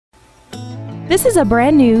This is a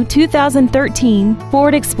brand new 2013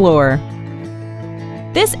 Ford Explorer.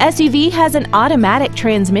 This SUV has an automatic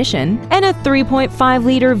transmission and a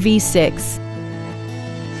 3.5-liter V6.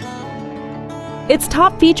 Its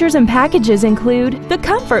top features and packages include the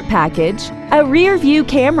Comfort Package, a rear-view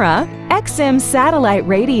camera, XM satellite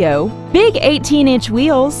radio, big 18-inch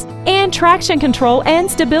wheels, and traction control and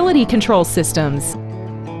stability control systems.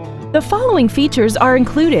 The following features are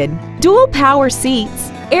included: dual power seats,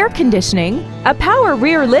 air conditioning, a power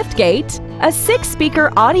rear liftgate, a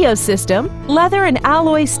 6-speaker audio system, leather and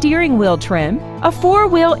alloy steering wheel trim, a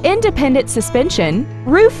 4-wheel independent suspension,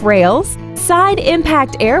 roof rails, side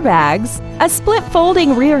impact airbags, a split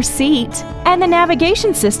folding rear seat, and the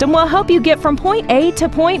navigation system will help you get from point A to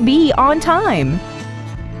point B on time.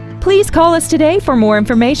 Please call us today for more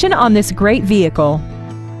information on this great vehicle.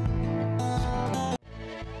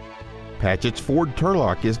 Patchetts Ford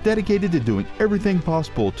Turlock is dedicated to doing everything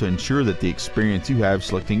possible to ensure that the experience you have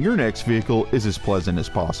selecting your next vehicle is as pleasant as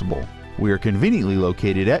possible. We are conveniently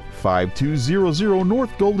located at 5200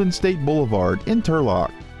 North Golden State Boulevard in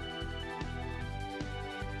Turlock.